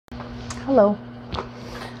Hello.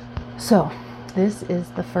 So, this is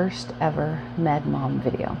the first ever Med Mom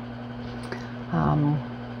video.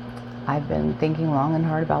 I've been thinking long and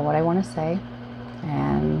hard about what I want to say,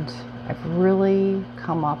 and I've really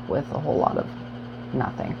come up with a whole lot of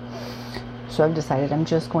nothing. So I've decided I'm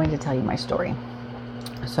just going to tell you my story.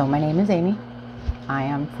 So my name is Amy. I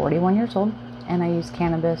am 41 years old, and I use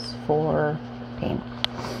cannabis for pain.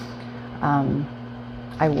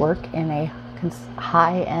 I work in a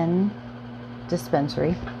high-end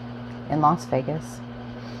dispensary in Las Vegas.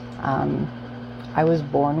 I was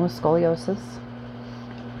born with scoliosis,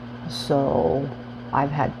 so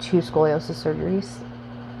I've had 2 scoliosis surgeries.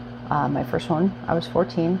 My first one, I was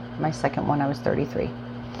 14. My second one, I was 33.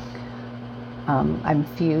 I'm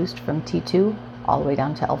fused from T2 all the way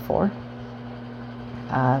down to L4.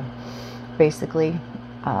 Basically,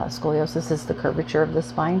 scoliosis is the curvature of the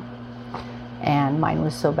spine, and mine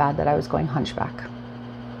was so bad that I was going hunchback.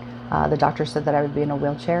 The doctor said that I would be in a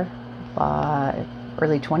wheelchair by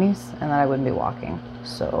early 20s and that I wouldn't be walking.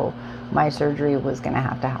 So my surgery was going to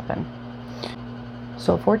have to happen.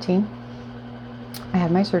 So at 14, I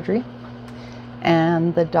had my surgery,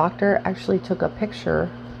 and the doctor actually took a picture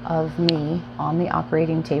of me on the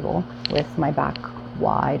operating table with my back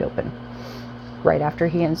wide open. Right after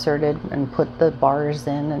he inserted and put the bars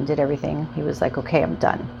in and did everything, he was like, okay, I'm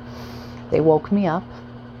done. They woke me up.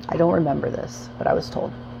 I don't remember this, but I was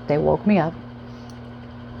told. They woke me up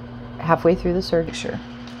halfway through the surgery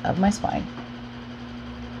of my spine.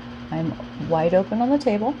 I'm wide open on the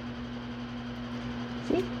table.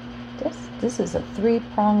 See, this is a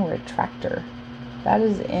 3-prong retractor. That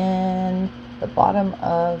is in the bottom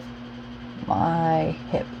of my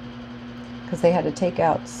hip, because they had to take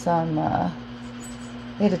out some,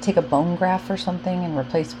 they had to take a bone graft or something and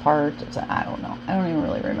replace part. I don't know. I don't even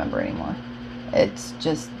really remember anymore. It's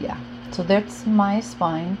just, yeah. So that's my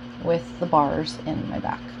spine with the bars in my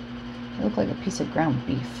back. They look like a piece of ground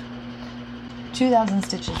beef. 2,000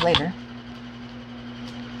 stitches later,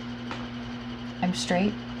 I'm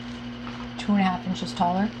straight, 2.5 inches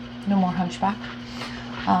taller, no more hunchback.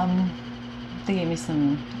 They gave me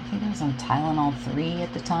some, I think I was on Tylenol 3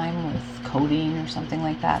 at the time with codeine or something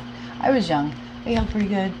like that. I was young. I healed pretty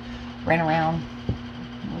good, ran around.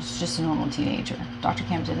 I was just a normal teenager. Dr.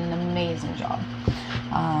 Camp did an amazing job.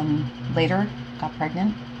 Later, got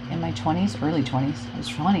pregnant in my 20s, early 20s. I was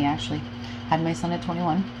 20 actually. Had my son at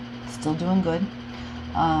 21. Still doing good.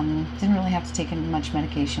 Didn't really have to take much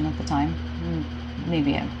medication at the time.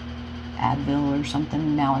 Maybe an Advil or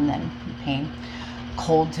something now and then. Pain.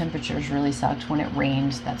 Cold temperatures really sucked. When it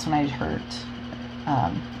rained, that's when I'd hurt.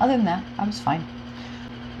 Other than that, I was fine.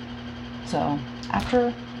 So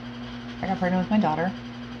after I got pregnant with my daughter,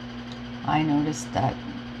 I noticed that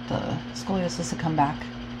the scoliosis had come back.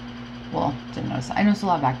 Well, didn't notice. I noticed a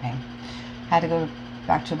lot of back pain. Had to go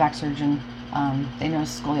back to a back surgeon. They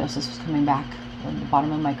noticed scoliosis was coming back. The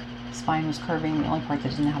bottom of my spine was curving. The only part that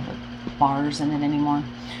didn't have the bars in it anymore.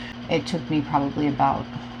 It took me probably about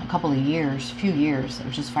a few years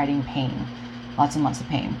of just fighting pain. Lots and lots of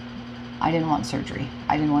pain. I didn't want surgery.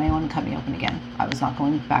 I didn't want anyone to cut me open again. I was not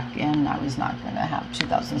going back in. I was not going to have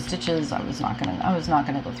 2,000 stitches. I was not going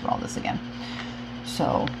to go through all this again.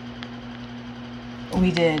 So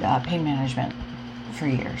we did pain management for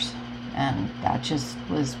years, and that just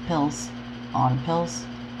was pills on pills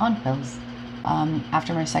on pills.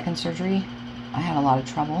 After my second surgery, I had a lot of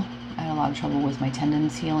trouble. I had a lot of trouble with my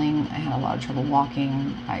tendons healing. I had a lot of trouble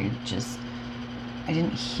walking. I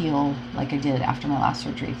didn't heal like I did after my last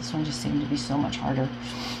surgery. This one just seemed to be so much harder.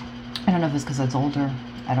 I don't know if it's because I was older.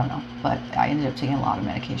 I don't know. But I ended up taking a lot of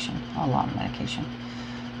medication.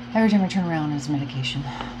 Every time I turn around, it's medication.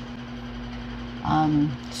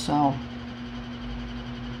 So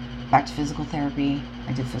back to physical therapy.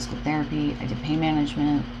 I did physical therapy. I did pain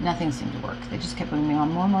management. Nothing seemed to work. They just kept putting me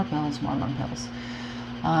on more and more pills.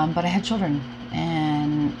 But I had children,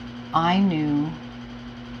 and I knew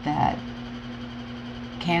that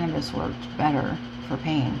cannabis worked better for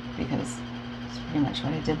pain, because it's pretty much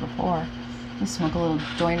what I did before. You smoke a little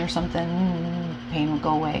joint or something, pain would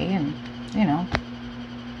go away, and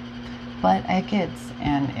but I had kids,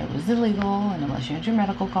 and it was illegal, and unless you had your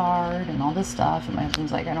medical card and all this stuff, and my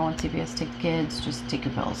husband's like, I don't want CPS to take the kids, just take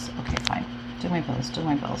your pills. Okay, fine. Took my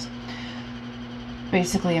pills.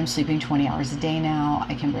 Basically, I'm sleeping 20 hours a day now.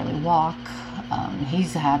 I can barely walk.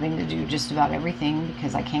 He's having to do just about everything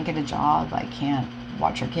because I can't get a job. I can't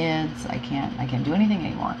watch our kids. I can't do anything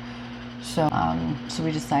anymore. So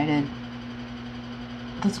we decided,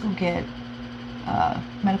 let's go get a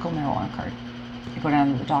medical marijuana card. I go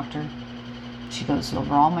down to the doctor. She goes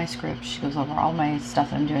over all my scripts. She goes over all my stuff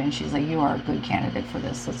that I'm doing. And she's like, you are a good candidate for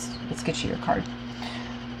this. Let's get you your card.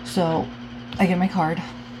 So I get my card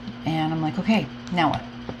and I'm like, okay, now what?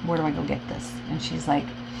 Where do I go get this? And she's like,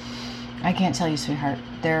 I can't tell you, sweetheart.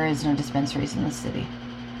 There is no dispensaries in the city.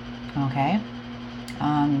 Okay.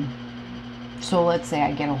 So let's say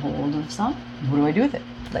I get a hold of some. What do I do with it?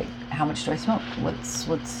 Like, how much do I smoke? What's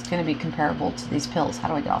going to be comparable to these pills? How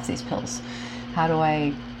do I get off these pills? How do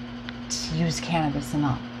I use cannabis and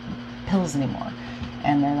not pills anymore?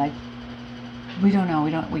 And they're like, we don't know.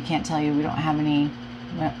 We can't tell you. We don't have any.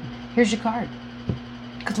 Here's your card.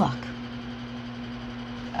 Good luck.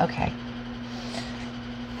 Okay.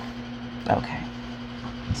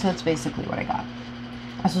 So that's basically what I got.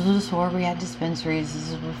 This was before we had dispensaries.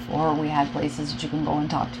 This is before we had places that you can go and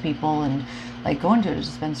talk to people, and like go into a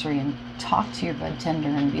dispensary and talk to your bud tender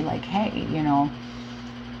and be like, hey, you know,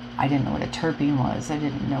 I didn't know what a terpene was. I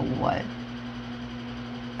didn't know what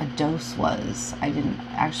a dose was. I didn't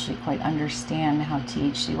actually quite understand how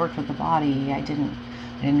THC worked with the body. I didn't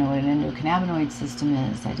know what an endocannabinoid system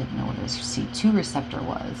is. I didn't know what a C2 receptor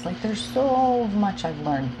was. Like, there's so much I've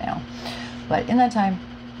learned now. But in that time,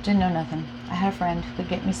 didn't know nothing. I had a friend who could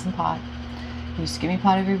get me some pot. He used to give me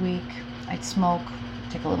pot every week. I'd smoke,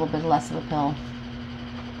 take a little bit less of a pill.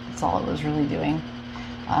 That's all it was really doing.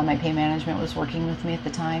 My pain management was working with me at the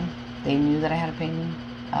time. They knew that I had a pain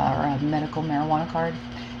or a medical marijuana card.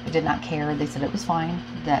 They did not care. They said it was fine,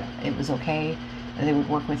 that it was okay. They would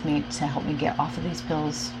work with me to help me get off of these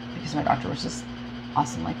pills, because my doctor was just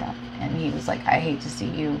awesome like that. And he was like, I hate to see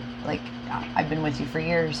you, like, I've been with you for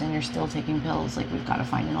years and you're still taking pills. Like, we've got to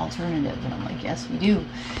find an alternative. And I'm like, yes, we do.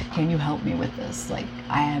 Can you help me with this? Like,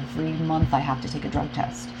 every month I have to take a drug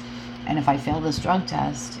test. And if I fail this drug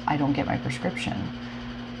test, I don't get my prescription.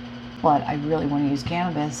 But I really want to use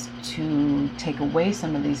cannabis to take away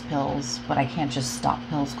some of these pills, but I can't just stop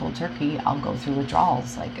pills cold turkey. I'll go through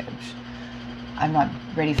withdrawals. Like, I'm not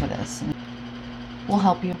ready for this. We'll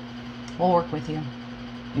help you. We'll work with you.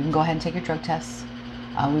 You can go ahead and take your drug tests.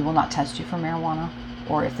 We will not test you for marijuana,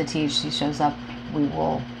 or if the THC shows up, we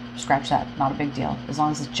will scratch that. Not a big deal. As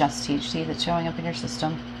long as it's just THC that's showing up in your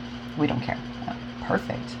system, we don't care.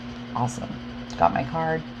 Perfect. Awesome. Got my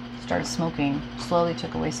card, started smoking, slowly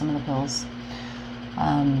took away some of the pills.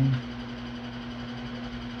 About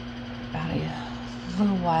a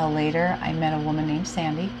little while later, I met a woman named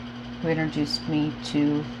Sandy who introduced me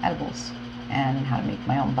to edibles and how to make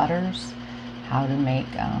my own butters, how to make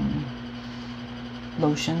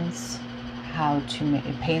lotions, how to make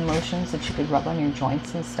pain lotions that you could rub on your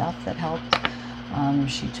joints and stuff that helped.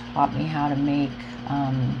 She taught me how to make,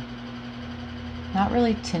 not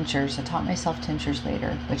really tinctures. I taught myself tinctures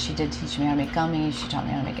later, but she did teach me how to make gummies. She taught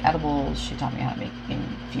me how to make edibles. She taught me how to make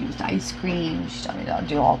infused ice cream. She taught me how to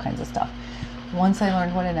do all kinds of stuff. Once I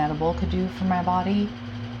learned what an edible could do for my body,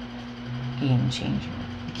 game changer,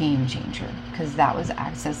 because that was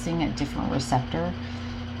accessing a different receptor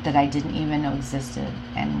that I didn't even know existed,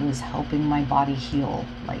 and was helping my body heal,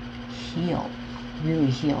 really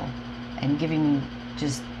heal, and giving me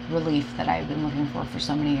just relief that I've been looking for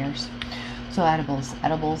so many years. So edibles,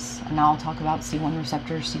 and now I'll talk about C1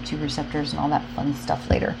 receptors, C2 receptors, and all that fun stuff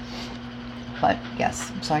later. But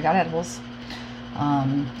yes, so I got edibles.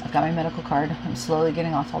 I've got my medical card. I'm slowly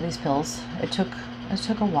getting off all these pills. It took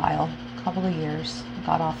a while, a couple of years.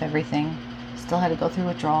 Got off everything. Still had to go through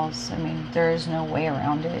withdrawals. I mean, there is no way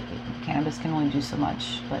around it. Cannabis can only do so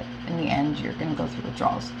much, but in the end, you're going to go through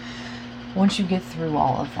withdrawals. Once you get through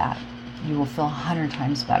all of that, you will feel 100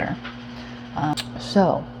 times better.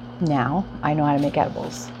 So now I know how to make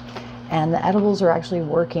edibles. And the edibles are actually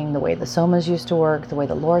working the way the somas used to work, the way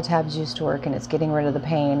the Loratabs used to work, and it's getting rid of the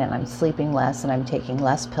pain, and I'm sleeping less, and I'm taking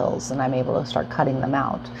less pills, and I'm able to start cutting them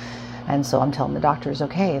out. And so I'm telling the doctors,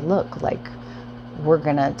 okay, look, like, we're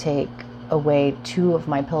gonna take away 2 of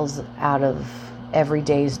my pills out of every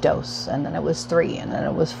day's dose, and then it was 3, and then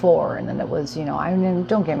it was 4, and then it was, I mean,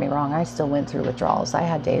 don't get me wrong, I still went through withdrawals. I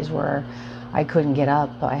had days where I couldn't get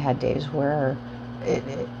up. I had days where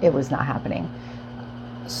it was not happening.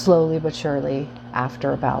 Slowly but surely,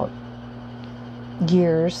 after about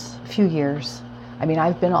a few years, I mean,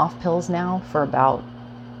 I've been off pills now for about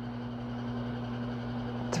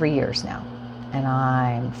 3 years now, and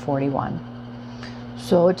I'm 41.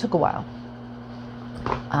 So it took a while.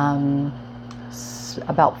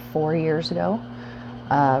 About 4 years ago,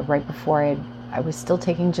 right before I was still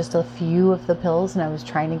taking just a few of the pills, and I was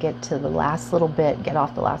trying to get off the last little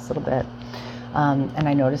bit. And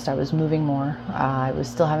I noticed I was moving more. I was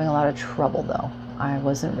still having a lot of trouble though. I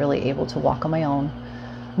wasn't really able to walk on my own,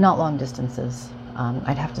 not long distances.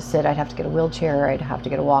 I'd have to sit, I'd have to get a wheelchair, I'd have to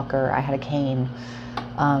get a walker, I had a cane.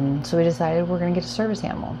 So we decided we're going to get a service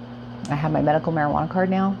animal. I have my medical marijuana card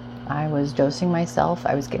now. I was dosing myself.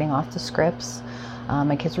 I was getting off the scripts.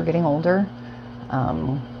 My kids were getting older.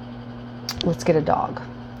 Let's get a dog.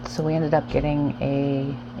 So we ended up getting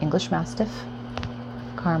a English Mastiff,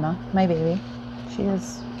 Karma, my baby. She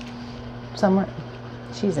is somewhere.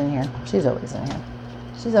 She's in here. She's always in here.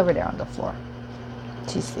 She's over there on the floor.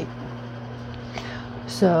 She's sleeping.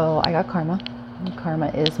 So I got Karma. Karma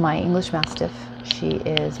is my English Mastiff. She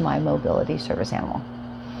is my mobility service animal.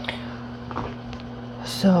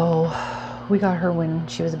 So we got her when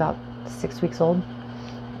she was about 6 weeks old.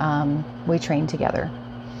 We trained together.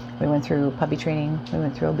 We went through puppy training, we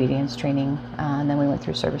went through obedience training, and then we went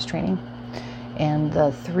through service training. And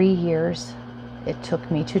the 3 years it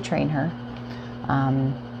took me to train her,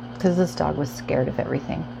 because this dog was scared of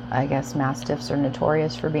everything. I guess Mastiffs are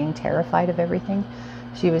notorious for being terrified of everything.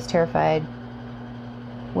 She was terrified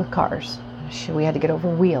with cars. We had to get over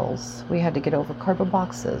wheels. We had to get over cardboard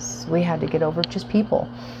boxes. We had to get over just people,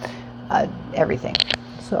 everything.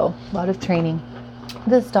 So a lot of training.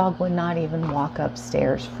 This dog would not even walk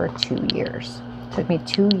upstairs for 2 years. It took me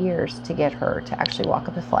 2 years to get her to actually walk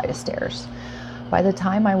up a flight of stairs. By the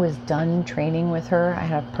time I was done training with her, I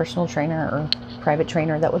had a personal trainer or private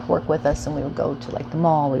trainer that would work with us, and we would go to like the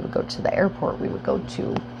mall, we would go to the airport, we would go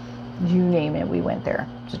to, you name it, we went there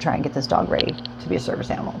to try and get this dog ready to be a service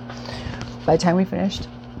animal. By the time we finished,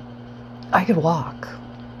 I could walk,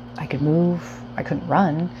 I could move, I couldn't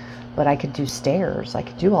run, but I could do stairs, I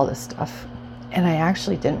could do all this stuff. And I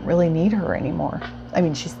actually didn't really need her anymore. I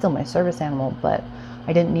mean, she's still my service animal, but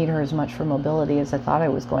I didn't need her as much for mobility as I thought I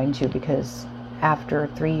was going to, because after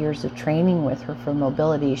 3 years of training with her for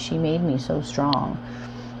mobility, she made me so strong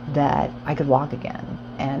that I could walk again.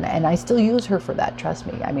 And I still use her for that, trust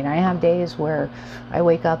me. I mean, I have days where I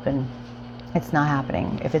wake up and it's not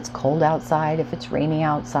happening. If it's cold outside, if it's rainy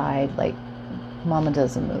outside, like, mama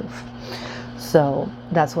doesn't move. So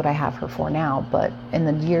that's what I have her for now. But in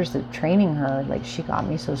the years of training her, like, she got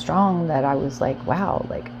me so strong that I was like, wow,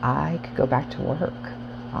 like, I could go back to work.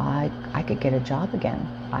 I could get a job again.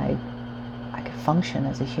 I could function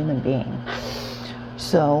as a human being.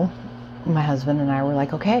 So my husband and I were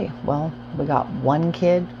like, okay, well, we got one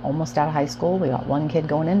kid almost out of high school. We got one kid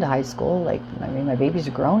going into high school. Like, I mean, my babies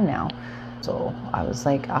are grown now. So I was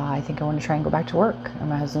like, I think I want to try and go back to work. And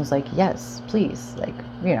my husband's like, yes, please. Like,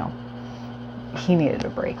 you know, he needed a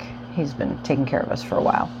break. He's been taking care of us for a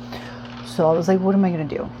while. So I was like, what am I going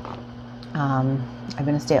to do? I've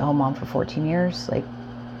been a stay-at-home mom for 14 years. Like,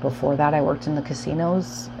 before that, I worked in the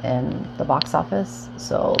casinos and the box office.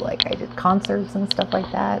 So, like, I did concerts and stuff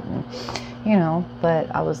like that. And, you know, but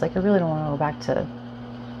I was like, I really don't want to go back to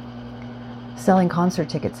selling concert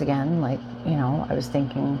tickets again. Like, you know, I was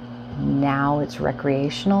thinking, now it's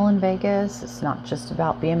recreational in Vegas. It's not just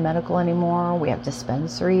about being medical anymore. We have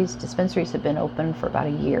dispensaries. Dispensaries have been open for about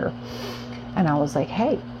a year. And I was like,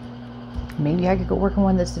 hey, maybe I could go work in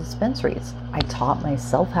one of those dispensaries. I taught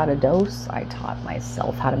myself how to dose. I taught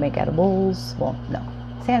myself how to make edibles. Well, no,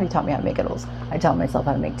 Sandy taught me how to make edibles. I taught myself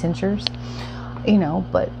how to make tinctures, you know,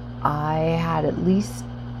 but I had at least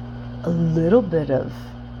a little bit of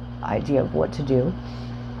idea of what to do.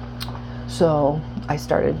 So I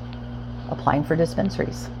started applying for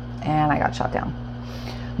dispensaries, and I got shot down.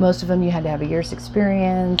 Most of them, you had to have a year's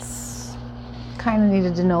experience, kind of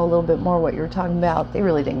needed to know a little bit more what you were talking about. They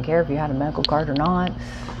really didn't care if you had a medical card or not.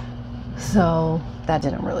 So that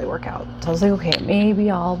didn't really work out. So I was like, okay, maybe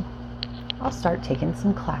I'll start taking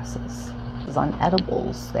some classes on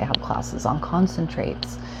edibles. They have classes on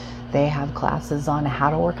concentrates. They have classes on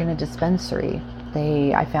how to work in a dispensary.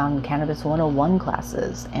 I found Cannabis 101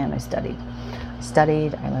 classes, and I studied.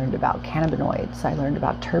 I learned about cannabinoids, I learned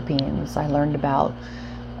about terpenes, I learned about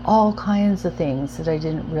all kinds of things that I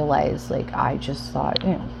didn't realize. Like, I just thought,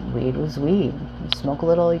 you know, weed was weed. You smoke a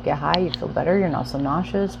little, you get high, you feel better, you're not so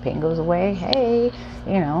nauseous, pain goes away. Hey,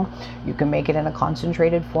 you know, you can make it in a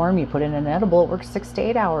concentrated form, you put it in an edible, it works 6 to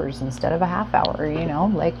 8 hours instead of a half hour, you know,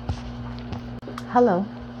 like, hello,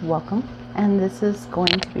 welcome. And this is going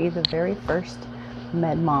to be the very first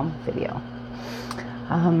Med Mom video.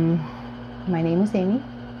 My name is Amy.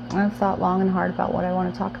 I've thought long and hard about what I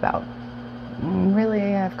want to talk about.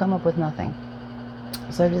 Really, I've come up with nothing.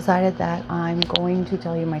 So I've decided that I'm going to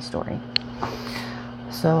tell you my story.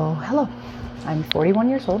 So, hello. I'm 41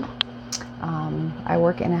 years old. I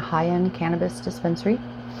work in a high-end cannabis dispensary,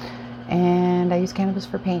 and I use cannabis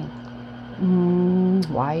for pain.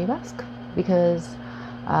 Why, you ask? Because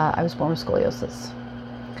I was born with scoliosis,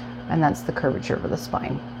 and that's the curvature of the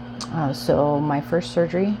spine. So my first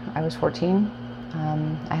surgery, I was 14.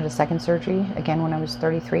 I had a second surgery, again, when I was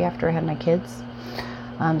 33 after I had my kids.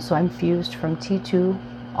 So I'm fused from T2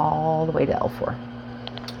 all the way to L4.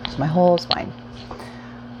 So my whole spine.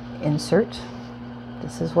 Insert.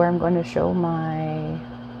 This is where I'm going to show my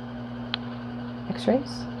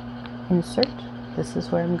x-rays. Insert. This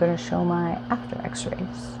is where I'm going to show my after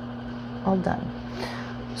x-rays. All done.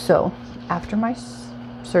 So after my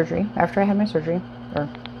surgery, after I had my surgery, or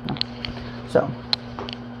no, so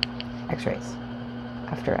x-rays,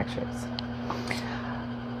 after x-rays.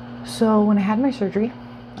 So when I had my surgery,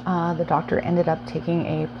 the doctor ended up taking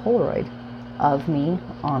a Polaroid of me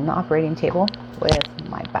on the operating table with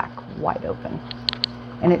my back wide open.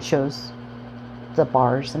 And it shows the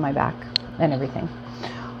bars in my back and everything.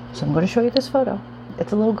 So I'm going to show you this photo.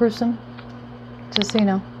 It's a little gruesome, just so you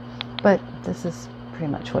know, but this is pretty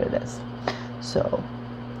much what it is. So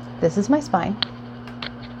this is my spine.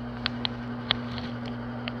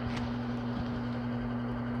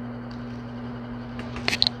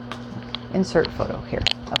 Insert photo here.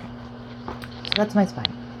 Okay. So that's my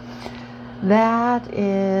spine. That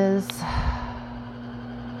is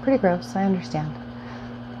pretty gross, I understand.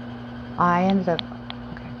 I ended up,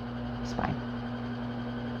 okay, spine.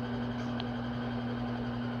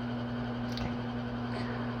 Okay.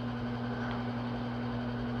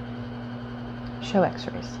 Show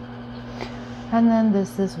x-rays. And then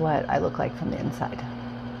this is what I look like from the inside.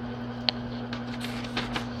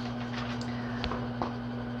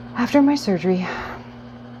 After my surgery,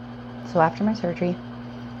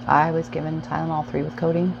 I was given Tylenol 3 with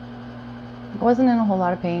codeine. I wasn't in a whole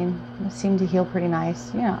lot of pain. It seemed to heal pretty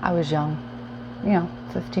nice. You know, I was young,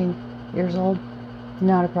 15 years old,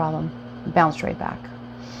 not a problem. Bounced right back.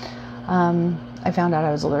 I found out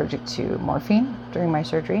I was allergic to morphine during my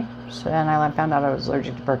surgery, and I found out I was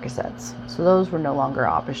allergic to Percocets. So those were no longer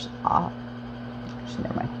options.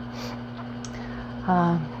 Never mind.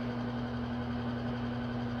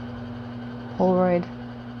 Polaroid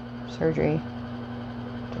surgery.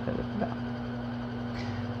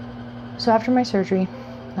 So after my surgery,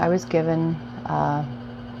 I was given, I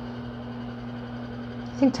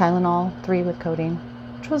think Tylenol 3 with codeine,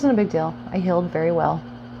 which wasn't a big deal. I healed very well.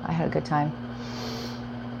 I had a good time.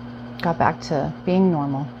 Got back to being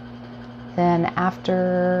normal. Then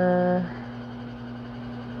after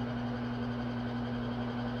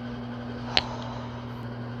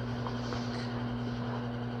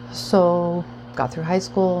so got through high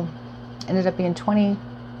school, ended up being 20,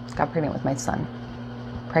 got pregnant with my son.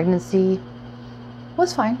 Pregnancy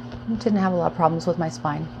was fine. Didn't have a lot of problems with my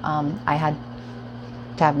spine. I had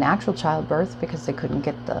to have natural childbirth because they couldn't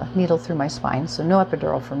get the needle through my spine, so no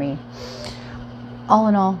epidural for me. All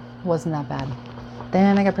in all, wasn't that bad.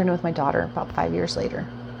 Then I got pregnant with my daughter about 5 years later,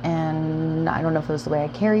 and I don't know if it was the way I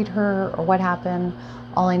carried her or what happened.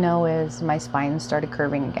 All I know is my spine started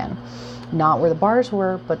curving again. Not where the bars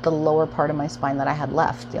were, but the lower part of my spine that I had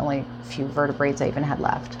left. The only few vertebrae I even had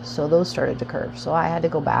left. So those started to curve. So I had to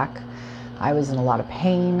go back. I was in a lot of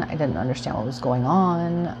pain. I didn't understand what was going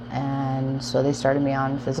on. And so they started me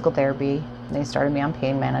on physical therapy. They started me on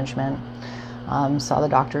pain management. Saw the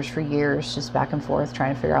doctors for years, just back and forth,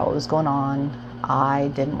 trying to figure out what was going on. I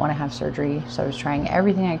didn't want to have surgery, so I was trying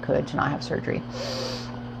everything I could to not have surgery.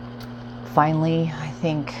 Finally, I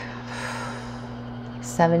think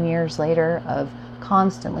 7 years later of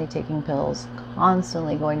constantly taking pills,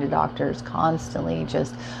 constantly going to doctors, constantly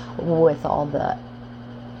just with all the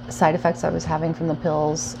side effects I was having from the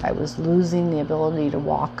pills, I was losing the ability to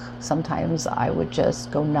walk. Sometimes I would just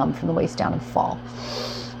go numb from the waist down and fall.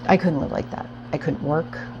 I couldn't live like that. I couldn't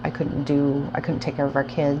work. I couldn't take care of our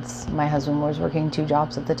kids. My husband was working 2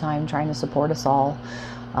 jobs at the time, trying to support us all,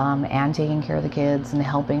 and taking care of the kids and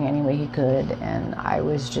helping any way he could. And I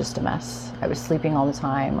was just a mess. I was sleeping all the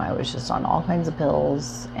time. I was just on all kinds of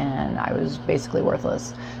pills, and I was basically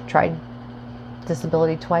worthless. Tried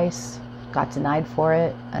disability twice, got denied for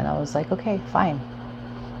it, and I was like, okay, fine.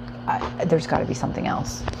 There's got to be something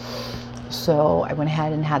else. So I went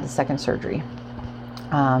ahead and had the second surgery.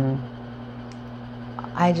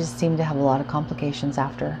 I just seemed to have a lot of complications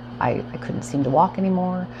after. I couldn't seem to walk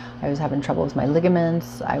anymore. I was having trouble with my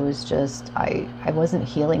ligaments. I wasn't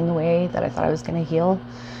healing the way that I thought I was going to heal.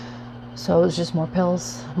 So it was just more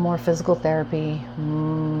pills, more physical therapy,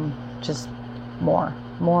 just more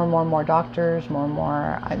doctors,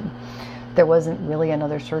 more. There wasn't really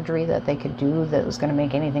another surgery that they could do that was going to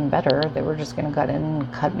make anything better. They were just going to gut in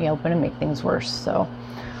and cut me open and make things worse. So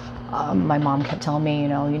my mom kept telling me,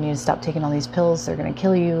 you need to stop taking all these pills. They're going to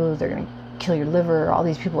kill you. They're going to kill your liver. All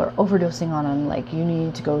these people are overdosing on them. Like, you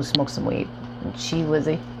need to go smoke some weed. And she was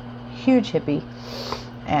a huge hippie,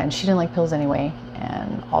 and she didn't like pills anyway.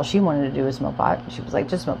 and all she wanted to do was smoke pot. She was like,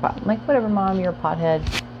 just smoke pot. I'm like, whatever, Mom, you're a pothead.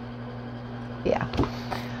 Yeah.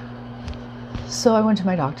 So I went to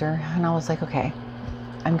my doctor and I was like, okay,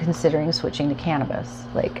 I'm considering switching to cannabis.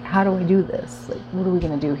 Like, how do I do this? Like, what are we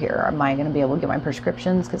going to do here? Am I going to be able to get my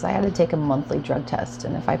prescriptions? Because I had to take a monthly drug test.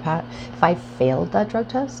 And if I failed that drug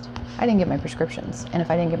test, I didn't get my prescriptions. And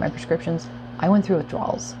if I didn't get my prescriptions, I went through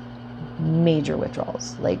withdrawals, major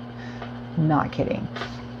withdrawals, like, not kidding.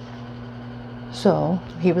 So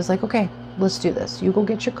he was like, okay, let's do this. You go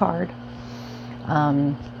get your card,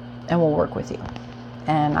 and we'll work with you.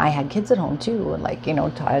 And I had kids at home too. And like,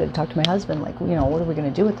 I talked to my husband, like, what are we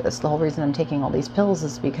going to do with this? The whole reason I'm taking all these pills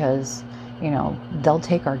is because, they'll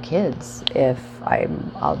take our kids if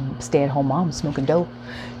I'm a stay-at-home mom smoking dope.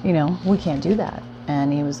 We can't do that.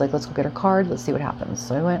 And he was like, let's go get our card. Let's see what happens.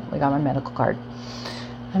 So we went, we got my medical card.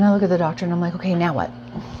 And I look at the doctor and I'm like, okay, now what?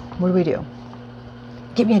 What do we do?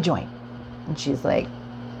 Get me a joint. And she's like,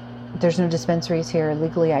 there's no dispensaries here.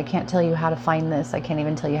 Legally, I can't tell you how to find this. I can't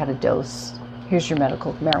even tell you how to dose. Here's your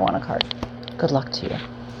medical marijuana card. Good luck to you.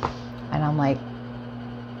 And I'm like,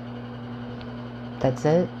 that's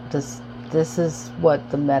it? This is what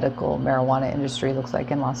the medical marijuana industry looks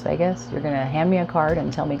like in Las Vegas? You're going to hand me a card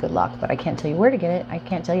and tell me good luck, but I can't tell you where to get it. I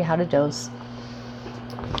can't tell you how to dose.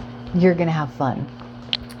 You're going to have fun.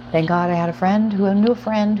 Thank God I had a friend who knew a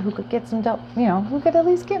friend who could get some dope, who could at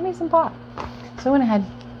least get me some pot. So I went ahead,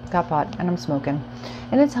 got pot, and I'm smoking.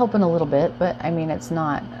 And it's helping a little bit, but I mean, it's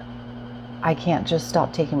not, I can't just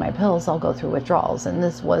stop taking my pills. I'll go through withdrawals. And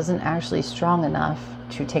this wasn't actually strong enough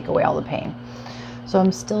to take away all the pain. So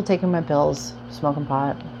I'm still taking my pills, smoking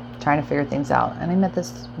pot, trying to figure things out. And I met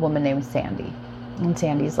this woman named Sandy. And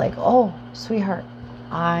Sandy's like, oh, sweetheart,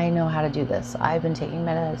 I know how to do this. I've been taking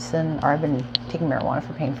medicine, or I've been taking marijuana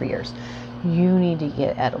for pain for years. You need to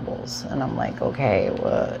get edibles. And I'm like, okay,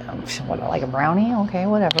 what, like a brownie? Okay,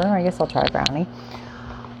 whatever. I guess I'll try a brownie.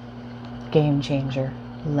 Game changer.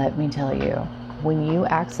 Let me tell you, when you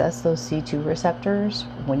access those C2 receptors,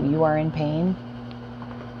 when you are in pain,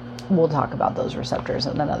 we'll talk about those receptors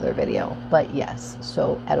in another video. But yes,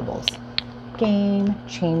 so edibles. Game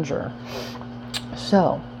changer.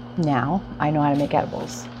 So now I know how to make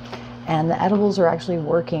edibles. And the edibles are actually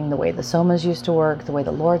working the way the somas used to work, the way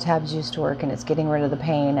the Lortabs used to work, and it's getting rid of the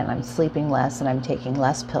pain, and I'm sleeping less, and I'm taking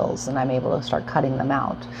less pills, and I'm able to start cutting them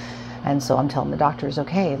out. And so I'm telling the doctors,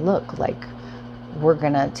 okay, look, like, we're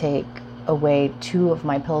going to take away 2 of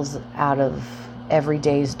my pills out of every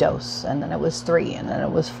day's dose. And then it was 3, and then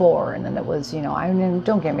it was 4, and then it was, I mean,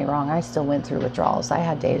 don't get me wrong, I still went through withdrawals. I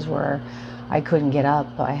had days where I couldn't get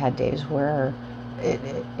up. I had days where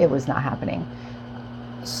it was not happening.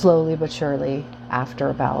 Slowly but surely, after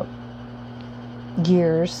about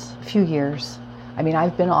a few years, I mean,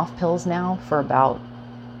 I've been off pills now for about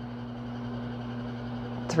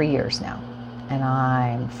 3 years now, and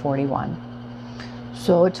I'm 41.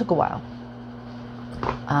 So it took a while.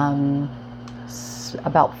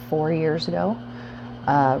 About 4 years ago,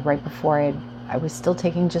 right before I was still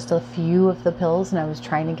taking just a few of the pills, and I was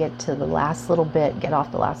trying to get to the last little bit, get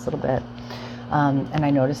off the last little bit. And I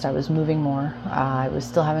noticed I was moving more. I was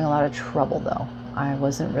still having a lot of trouble though. I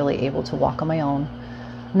wasn't really able to walk on my own,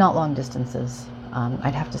 not long distances.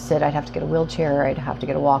 I'd have to sit, I'd have to get a wheelchair, I'd have to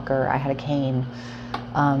get a walker, I had a cane.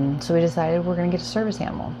 So we decided we're gonna get a service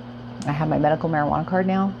animal. I have my medical marijuana card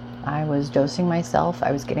now. I was dosing myself,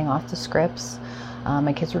 I was getting off the scripts.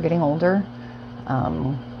 My kids were getting older.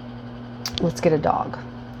 Let's get a dog.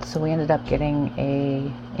 So we ended up getting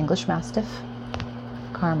a English Mastiff,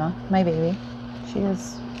 Karma, my baby. She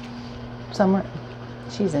is somewhere.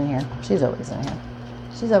 She's in here. She's always in here.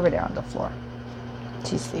 She's over there on the floor.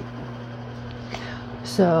 She's sleeping.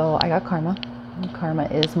 So I got Karma. Karma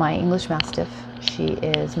is my English Mastiff. She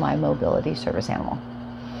is my mobility service animal.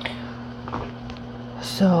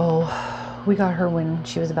 So we got her when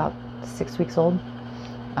she was about 6 weeks old.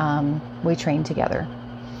 We trained together.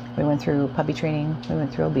 We went through puppy training, we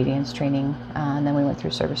went through obedience training, and then we went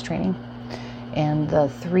through service training. And the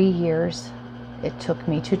 3 years it took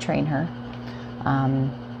me to train her,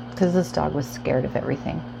 because this dog was scared of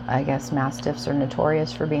everything. I guess Mastiffs are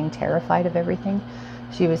notorious for being terrified of everything.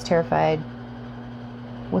 She was terrified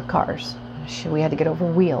with cars. We had to get over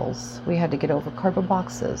wheels. We had to get over cardboard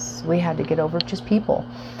boxes. We had to get over just people.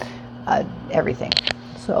 Everything.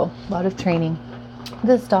 So a lot of training.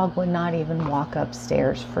 This dog would not even walk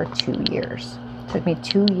upstairs for 2 years. It took me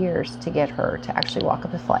 2 years to get her to actually walk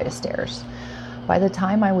up a flight of stairs. By the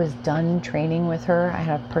time I was done training with her, I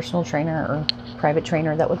had a personal trainer or private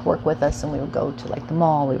trainer that would work with us, and we would go to like the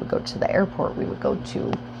mall, we would go to the airport, we would go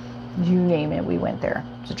to, you name it, we went there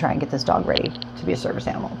to try and get this dog ready to be a service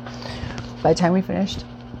animal. By the time we finished,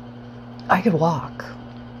 I could walk,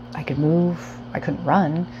 I could move, I couldn't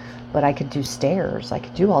run, but I could do stairs, I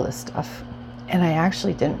could do all this stuff. And I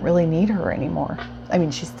actually didn't really need her anymore. I mean,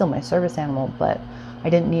 she's still my service animal, but I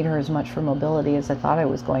didn't need her as much for mobility as I thought I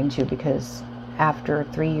was going to, because after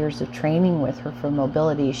 3 years of training with her for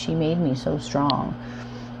mobility, she made me so strong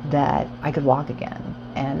that I could walk again.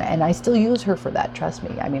 And I still use her for that, trust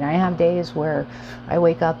me. I mean, I have days where I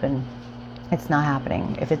wake up and it's not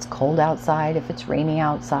happening. If it's cold outside, if it's rainy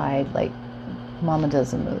outside, like, mama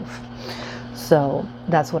doesn't move. So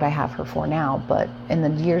that's what I have her for now. But in the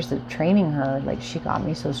years of training her, like, she got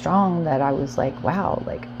me so strong that I was like, wow,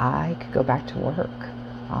 like, I could go back to work.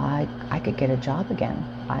 I could get a job again.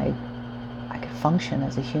 I could function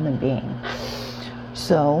as a human being.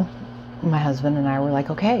 So my husband and I were like,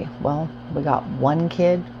 okay, well, we got one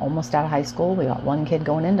kid almost out of high school. We got one kid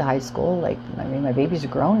going into high school. Like, I mean, my babies are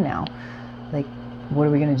grown now. Like, what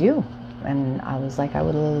are we going to do? And I was like, I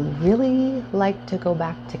would really like to go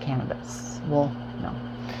back to cannabis. Well, no.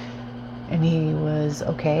 And he was,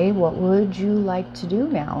 okay, what would you like to do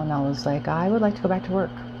now? And I was like, I would like to go back to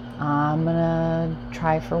work. I'm going to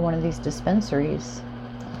try for one of these dispensaries.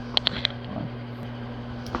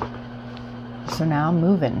 So now I'm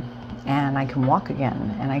moving and I can walk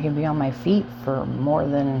again and I can be on my feet for more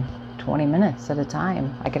than 20 minutes at a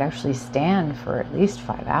time. I could actually stand for at least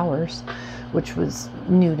 5 hours, which was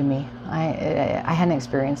new to me. I hadn't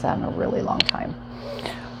experienced that in a really long time.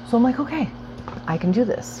 So I'm like, okay, I can do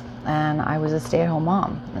this. And I was a stay-at-home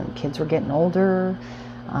mom. And kids were getting older.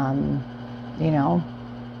 You know,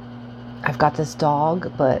 I've got this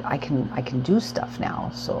dog, but I can do stuff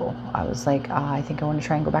now. So I was like, I think I want to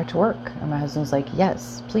try and go back to work. And my husband's like,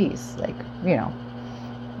 yes, please. Like, you know,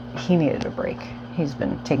 he needed a break. He's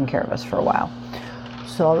been taking care of us for a while.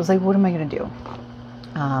 So I was like, what am I going to do?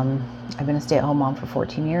 I've been a stay-at-home mom for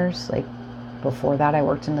 14 years. Like, before that, I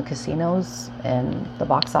worked in the casinos and the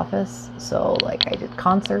box office. So, like, I did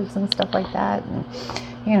concerts and stuff like that. And,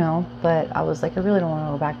 you know, but I was like, I really don't want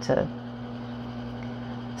to go back to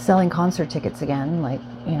selling concert tickets again. Like,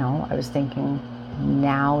 you know, I was thinking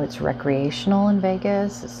now it's recreational in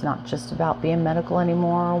Vegas. It's not just about being medical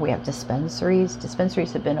anymore. We have dispensaries.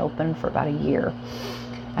 Dispensaries have been open for about a year.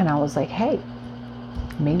 And I was like, hey,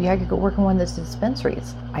 maybe I could go work in one of those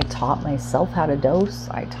dispensaries. I taught myself how to dose.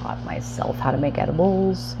 I taught myself how to make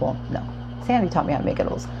edibles. Well, no, Sandy taught me how to make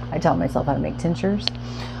edibles. I taught myself how to make tinctures,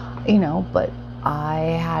 you know, but I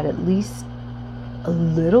had at least a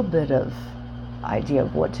little bit of idea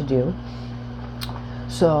of what to do.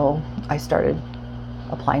 So I started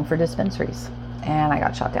applying for dispensaries and I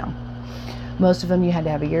got shot down. Most of them you had to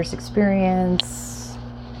have a year's experience,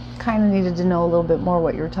 kind of needed to know a little bit more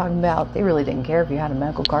what you were talking about. They really didn't care if you had a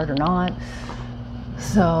medical card or not.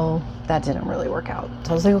 So that didn't really work out.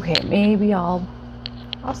 So I was like, okay, maybe I'll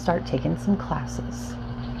start taking some classes.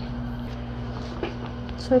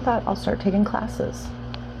 So I thought I'll start taking classes.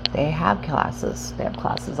 They have classes. They have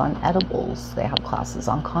classes on edibles. They have classes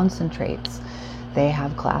on concentrates. They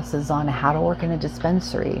have classes on how to work in a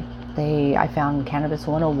dispensary. I found Cannabis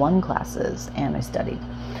 101 classes and I studied.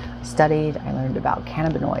 I learned about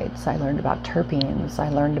cannabinoids. I learned about terpenes. I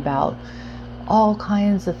learned about all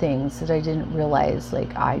kinds of things that I didn't realize.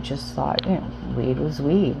 Like, I just thought, you know, weed was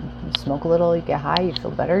weed. You smoke a little, you get high, you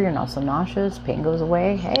feel better, you're not so nauseous, pain goes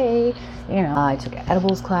away, hey, you know. I took an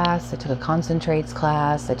edibles class, I took a concentrates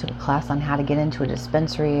class, I took a class on how to get into a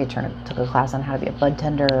dispensary, I took a class on how to be a bud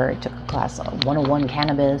tender, I took a class on 101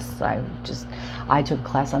 cannabis, I took a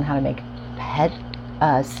class on how to make pet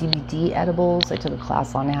CBD edibles, I took a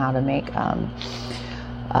class on how to make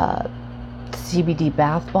CBD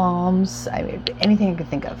bath bombs. I mean, anything I could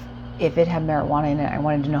think of. If it had marijuana in it, I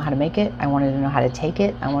wanted to know how to make it. I wanted to know how to take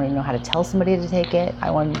it. I wanted to know how to tell somebody to take it.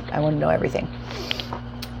 I wanted to know everything.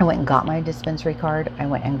 I went and got my dispensary card. I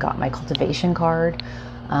went and got my cultivation card.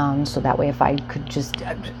 So that way, if I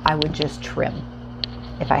would just trim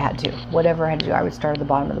if I had to. Whatever I had to do, I would start at the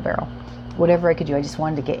bottom of the barrel. Whatever I could do, I just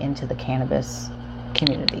wanted to get into the cannabis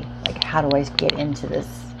community. Like, how do I get into this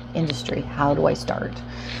industry? How do I start?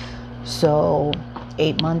 So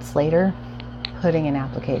 8 months later, putting in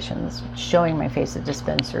applications, showing my face at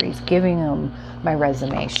dispensaries, giving them my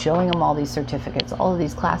resume, showing them all these certificates, all of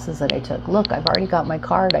these classes that I took. Look, I've already got my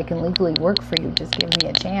card. I can legally work for you. Just give me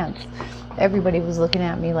a chance. Everybody was looking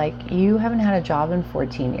at me like, you haven't had a job in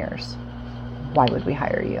 14 years. Why would we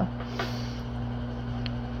hire you?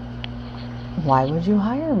 Why would you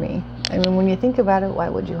hire me? I mean, when you think about it, why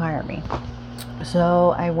would you hire me?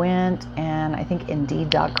 So I went, and I think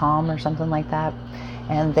Indeed.com or something like that,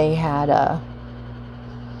 and they had a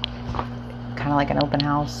kind of like an open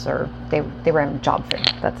house, or they were having a job fair.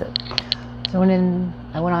 That's it. So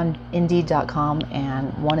I went on Indeed.com,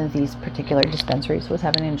 and one of these particular dispensaries was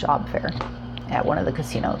having a job fair at one of the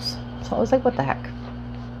casinos. So I was like, what the heck?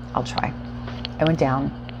 I'll try. I went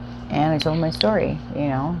down and I told my story.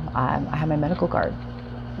 I have my medical card.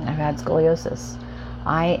 I've had scoliosis.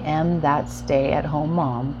 I am that stay-at-home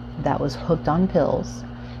mom that was hooked on pills,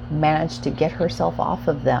 managed to get herself off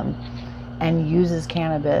of them, and uses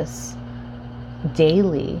cannabis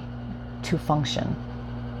daily to function.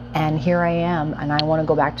 And here I am, and I want to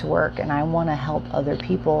go back to work, and I want to help other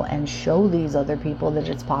people and show these other people that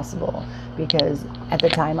it's possible. Because at the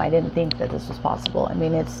time, I didn't think that this was possible. I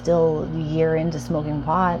mean, it's still a year into smoking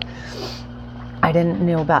pot. I didn't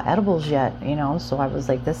know about edibles yet, so I was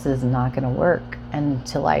like, this is not going to work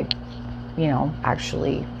until I,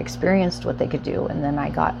 actually experienced what they could do. And then I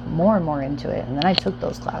got more and more into it. And then I took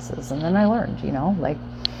those classes, and then I learned,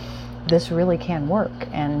 this really can work.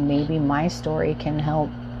 And maybe my story can help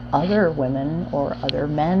other women or other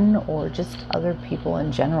men or just other people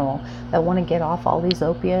in general that want to get off all these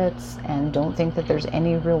opiates and don't think that there's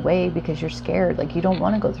any real way because you're scared. Like, you don't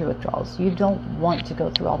want to go through withdrawals. You don't want to go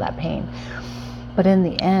through all that pain. But in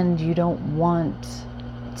the end, you don't want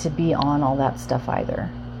to be on all that stuff either.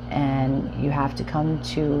 And you have to come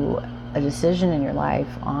to a decision in your life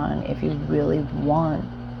on if you really want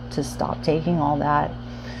to stop taking all that.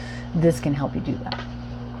 This can help you do that.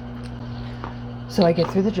 So I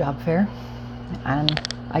get through the job fair and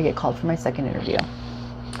I get called for my second interview,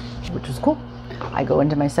 which was cool. I go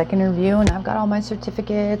into my second interview and I've got all my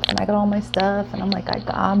certificates and I got all my stuff, and I'm like,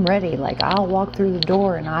 I'm ready. Like, I'll walk through the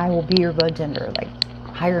door and I will be your bud tender. Like,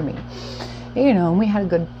 hire me. And we had a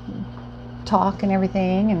good talk and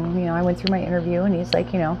everything. And, I went through my interview, and he's like,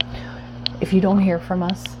 if you don't hear from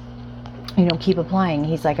us, keep applying.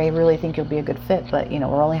 He's like, I really think you'll be a good fit, but,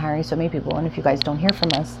 we're only hiring so many people. And if you guys don't hear from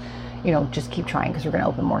us, just keep trying, because we're going to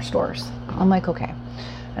open more stores. I'm like, okay.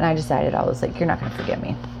 And I decided, I was like, you're not going to forget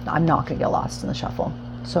me. I'm not going to get lost in the shuffle.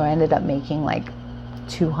 So I ended up making like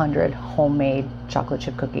 200 homemade chocolate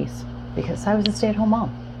chip cookies because I was a stay-at-home mom.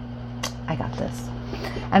 I got this.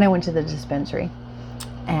 And I went to the dispensary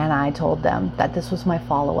and I told them that this was my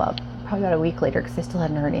follow-up, probably about a week later, because they still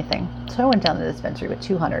hadn't heard anything. So I went down to the dispensary with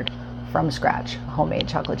 200 from scratch homemade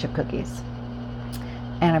chocolate chip cookies.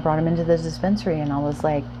 And I brought them into the dispensary and I was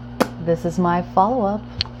like, this is my follow-up.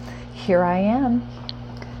 Here I am.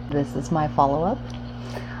 This is my follow-up.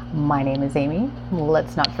 My name is Amy.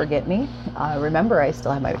 Let's not forget me. Remember, I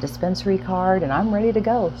still have my dispensary card and I'm ready to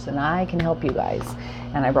go, so now I can help you guys.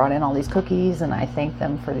 And I brought in all these cookies and I thanked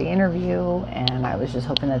them for the interview, and I was just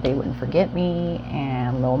hoping that they wouldn't forget me.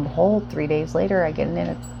 And lo and behold, 3 days later, I get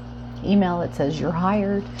an email that says, you're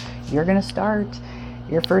hired. You're going to start.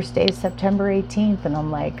 Your first day is September 18th. And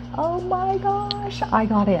I'm like, oh my gosh, I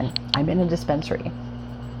got in. I'm in a dispensary.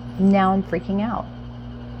 Now I'm freaking out.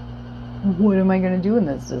 What am I going to do in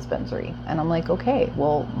this dispensary? And I'm like, okay,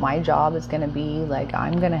 well, my job is going to be like,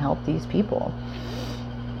 I'm going to help these people.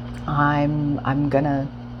 I'm going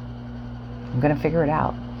to figure it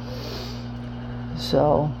out.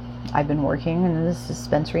 So I've been working in this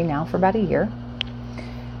dispensary now for about a year.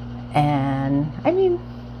 And I mean,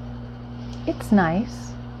 it's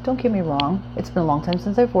nice. Don't get me wrong. It's been a long time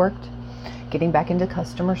since I've worked. Getting back into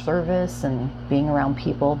customer service and being around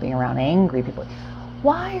people, being around angry people.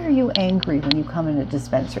 Why are you angry when you come in a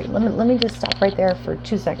dispensary? Let me just stop right there for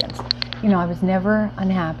 2 seconds. I was never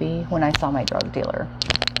unhappy when I saw my drug dealer.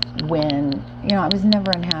 I was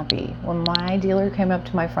never unhappy. When my dealer came up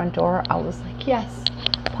to my front door, I was like, yes,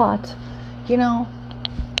 pot.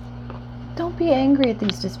 Don't be angry at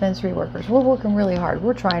these dispensary workers. We're working really hard.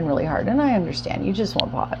 We're trying really hard. And I understand you just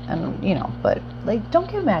want pot. And, but like, don't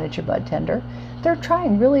get mad at your bud tender. They're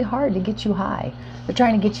trying really hard to get you high. They're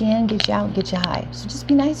trying to get you in, get you out, and get you high. So just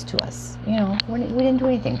be nice to us. We didn't do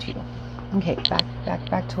anything to you. Okay,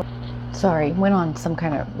 back to. Sorry, went on some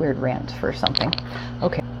kind of weird rant for something.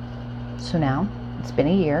 Okay, so now it's been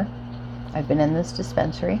a year. I've been in this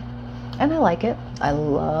dispensary, and I like it. I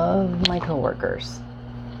love my coworkers.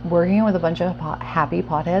 Working with a bunch of happy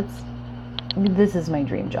potheads. This is my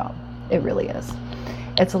dream job. It really is.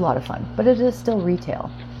 It's a lot of fun, but it is still retail.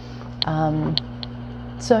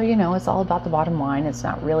 So, it's all about the bottom line. It's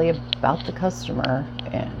not really about the customer,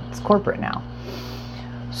 and it's corporate now.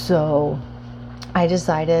 So I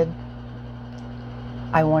decided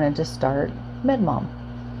I wanted to start MedMom,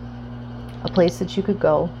 a place that you could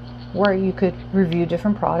go where you could review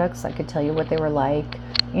different products. I could tell you what they were like,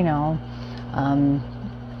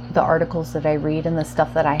 the articles that I read and the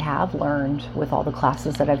stuff that I have learned with all the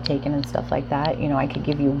classes that I've taken and stuff like that. I could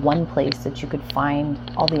give you one place that you could find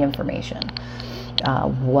all the information.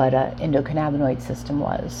 what a endocannabinoid system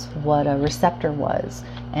was, what a receptor was,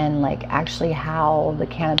 and like actually how the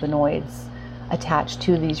cannabinoids attach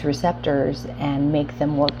to these receptors and make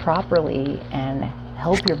them work properly and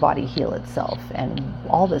help your body heal itself and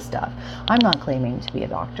all this stuff. I'm not claiming to be a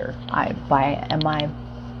doctor. By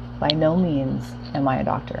no means am I a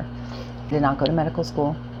doctor. I did not go to medical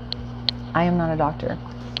school. I am not a doctor.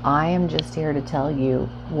 I am just here to tell you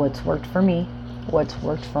what's worked for me, what's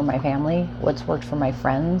worked for my family, what's worked for my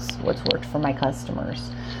friends, what's worked for my customers,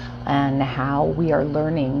 and how we are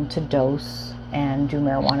learning to dose and do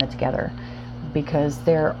marijuana together. Because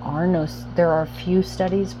there are few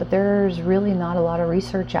studies, but there's really not a lot of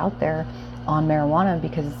research out there on marijuana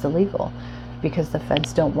because it's illegal. Because the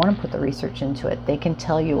feds don't want to put the research into it. They can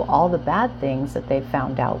tell you all the bad things that they've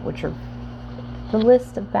found out, which are the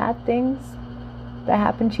list of bad things that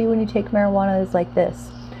happen to you when you take marijuana is like this.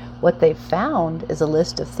 What they've found is a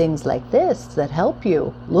list of things like this that help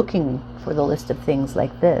you, looking for the list of things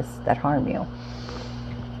like this that harm you.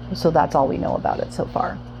 So that's all we know about it so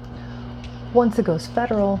far. Once it goes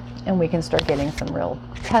federal and we can start getting some real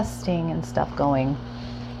testing and stuff going,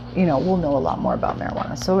 we'll know a lot more about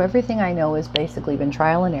marijuana. So everything I know has basically been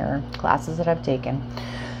trial and error, classes that I've taken,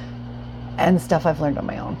 and stuff I've learned on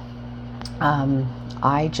my own.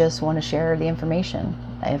 I just want to share the information.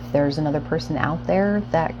 If there's another person out there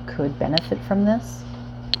that could benefit from this,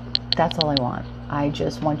 that's all I want. I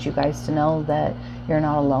just want you guys to know that you're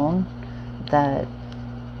not alone, that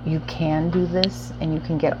you can do this and you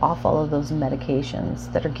can get off all of those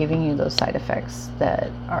medications that are giving you those side effects that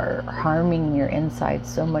are harming your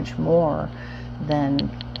insides so much more than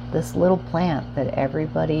this little plant that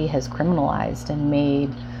everybody has criminalized and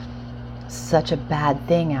made such a bad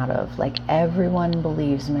thing out of. Like, everyone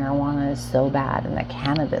believes marijuana is so bad and that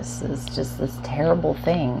cannabis is just this terrible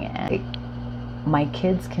thing. And my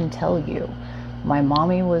kids can tell you, my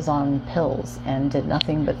mommy was on pills and did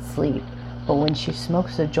nothing but sleep. But when she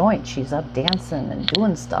smokes a joint, she's up dancing and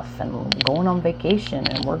doing stuff and going on vacation,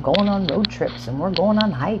 and we're going on road trips and we're going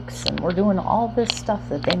on hikes and we're doing all this stuff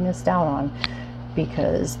that they missed out on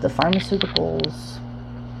because the pharmaceuticals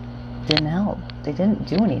didn't help. They didn't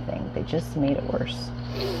do anything. They just made it worse.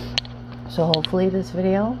 So hopefully this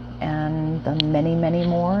video and the many, many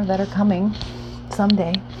more that are coming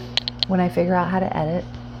someday when I figure out how to edit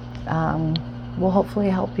will hopefully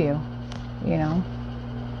help you,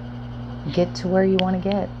 get to where you want to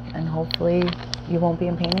get, and hopefully you won't be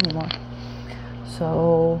in pain anymore.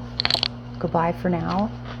 So goodbye for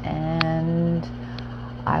now, and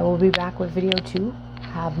I will be back with video 2.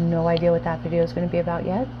 Have no idea what that video is going to be about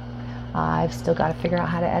yet. I've still got to figure out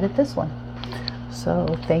how to edit this one. So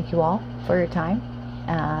thank you all for your time.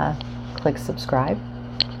 Click subscribe,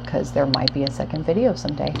 because there might be a second video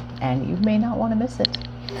someday and you may not want to miss it.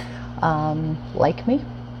 Like me,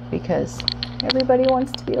 because everybody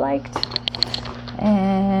wants to be liked.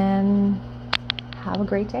 And have a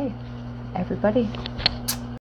great day, everybody.